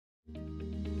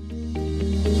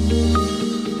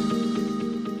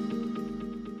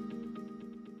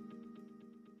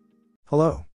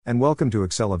Hello, and welcome to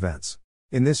Excel Events.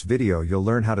 In this video you'll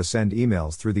learn how to send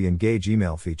emails through the Engage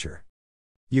email feature.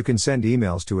 You can send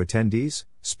emails to attendees,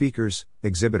 speakers,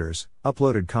 exhibitors,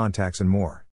 uploaded contacts and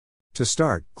more. To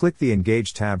start, click the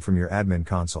Engage tab from your admin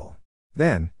console.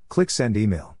 Then, click Send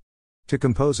Email. To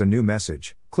compose a new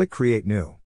message, click Create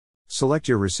New. Select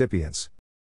your recipients.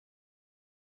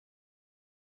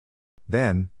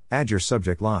 Then, add your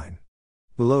subject line.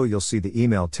 Below you'll see the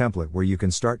email template where you can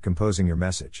start composing your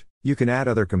message. You can add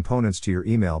other components to your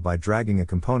email by dragging a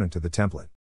component to the template.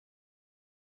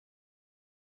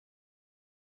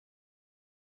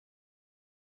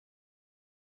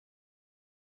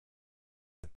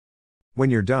 When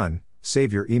you're done,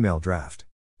 save your email draft.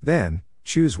 Then,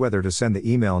 choose whether to send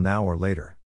the email now or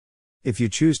later. If you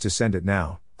choose to send it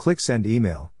now, click Send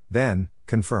Email, then,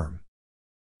 Confirm.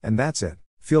 And that's it.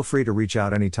 Feel free to reach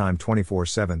out anytime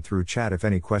 24/7 through chat if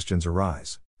any questions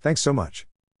arise. Thanks so much.